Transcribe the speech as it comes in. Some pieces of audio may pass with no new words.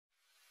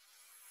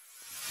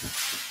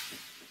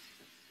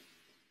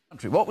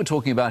What we're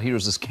talking about here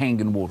is this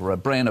Kangen water, a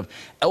brand of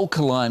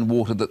alkaline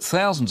water that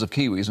thousands of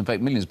Kiwis, in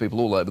fact millions of people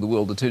all over the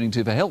world, are turning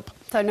to for help.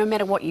 So no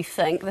matter what you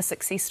think, the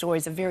success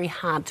stories are very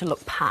hard to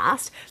look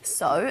past.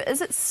 So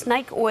is it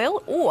snake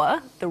oil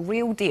or the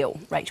real deal?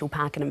 Rachel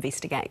Parkin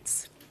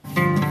investigates.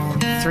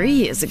 3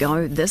 years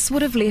ago, this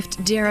would have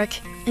left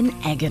Derek in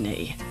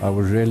agony. I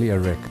was really a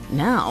wreck.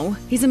 Now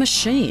he's a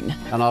machine.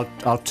 And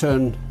I'll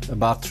turn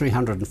about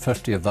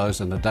 350 of those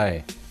in a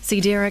day. See,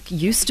 Derek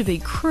used to be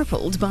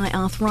crippled by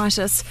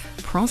arthritis,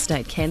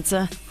 prostate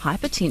cancer,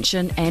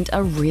 hypertension and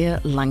a rare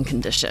lung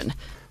condition.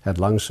 Had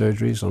lung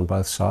surgeries on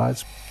both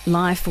sides.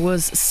 Life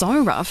was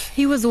so rough,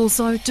 he was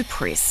also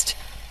depressed.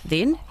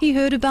 Then he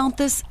heard about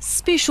this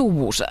special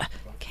water,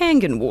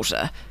 Kangen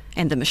water,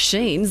 and the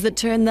machines that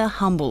turn the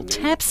humble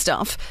tap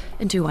stuff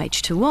into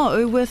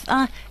H2O with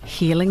a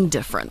healing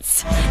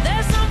difference.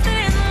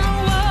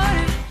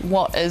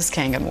 What is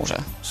Kangen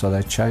water? So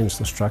they changed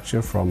the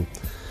structure from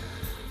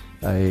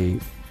a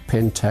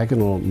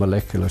pentagonal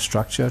molecular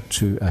structure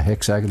to a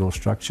hexagonal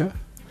structure.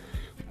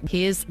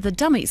 Here's the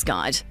dummy's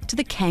guide to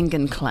the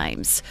Kangen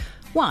claims.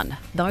 1.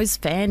 Those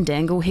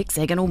fandangle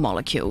hexagonal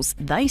molecules,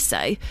 they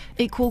say,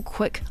 equal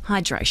quick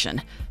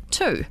hydration.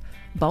 2.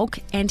 Bulk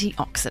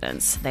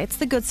antioxidants, that's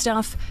the good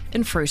stuff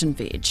in fruit and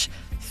veg.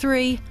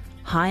 3.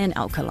 High in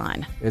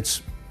alkaline.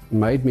 It's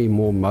made me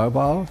more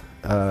mobile,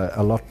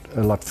 a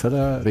lot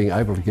fitter, being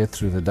able to get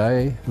through the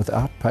day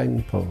without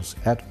pain pills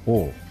at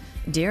all.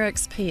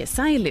 Derek's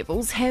PSA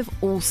levels have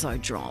also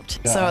dropped.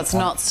 So it's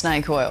not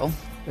snake oil?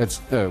 It's,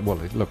 well,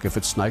 look, if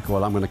it's snake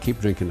oil, I'm going to keep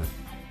drinking it.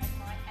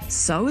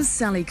 So is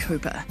Sally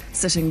Cooper,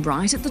 sitting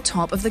right at the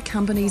top of the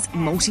company's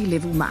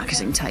multi-level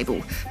marketing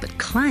table, but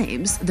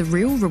claims the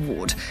real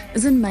reward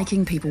is in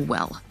making people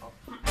well.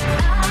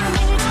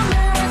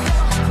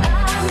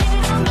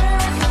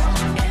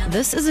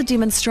 This is a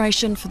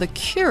demonstration for the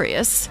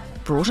curious,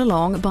 brought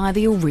along by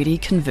the already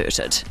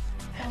converted.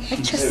 I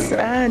just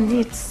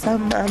need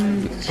some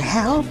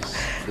help,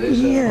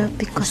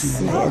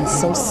 because I'm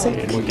so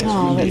sick.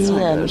 Oh, that's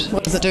not good.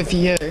 What does it do for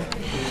you?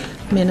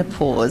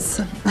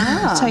 Menopause.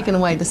 Taken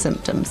away the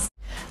symptoms.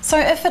 So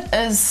if it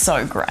is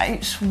so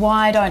great,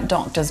 why don't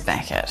doctors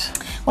back it?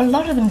 Well, a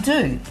lot of them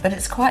do, but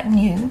it's quite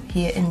new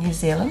here in New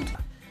Zealand.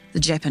 The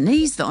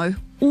Japanese, though,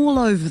 all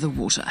over the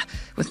water,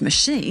 with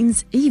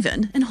machines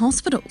even in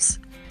hospitals.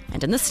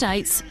 And in the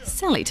States,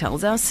 Sally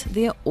tells us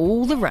they're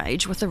all the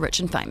rage with the rich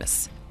and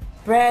famous.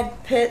 Brad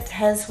Pitt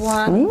has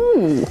one.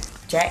 Ooh.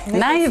 Jack Nicholson.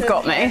 Now you've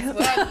got me.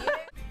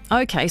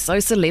 OK, so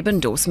celeb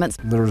endorsements.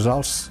 The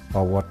results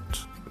are what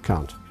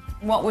count.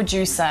 What would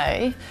you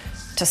say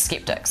to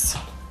sceptics?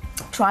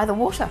 Try the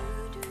water.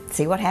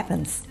 See what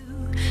happens.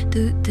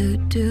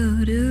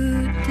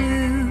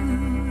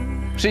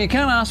 So you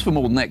can't ask for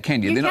more than that,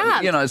 can you? You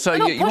can't. So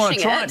We're you want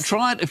to not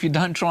try it. If you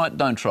don't try it,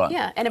 don't try it.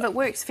 Yeah, and if it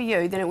works for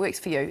you, then it works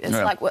for you. It's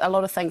Yeah. like a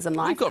lot of things in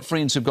life. We've got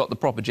friends who've got the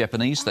proper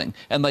Japanese thing,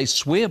 and they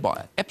swear by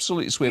it.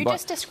 Absolutely swear You by it.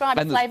 just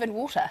described And flavoured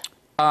water.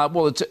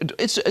 Well,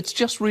 it's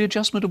just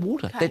readjustment of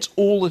water. Okay. That's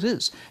all it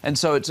is. And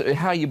so it's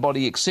how your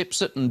body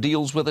accepts it and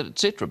deals with it,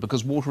 etc.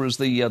 Because water is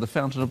the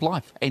fountain of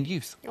life and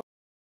youth.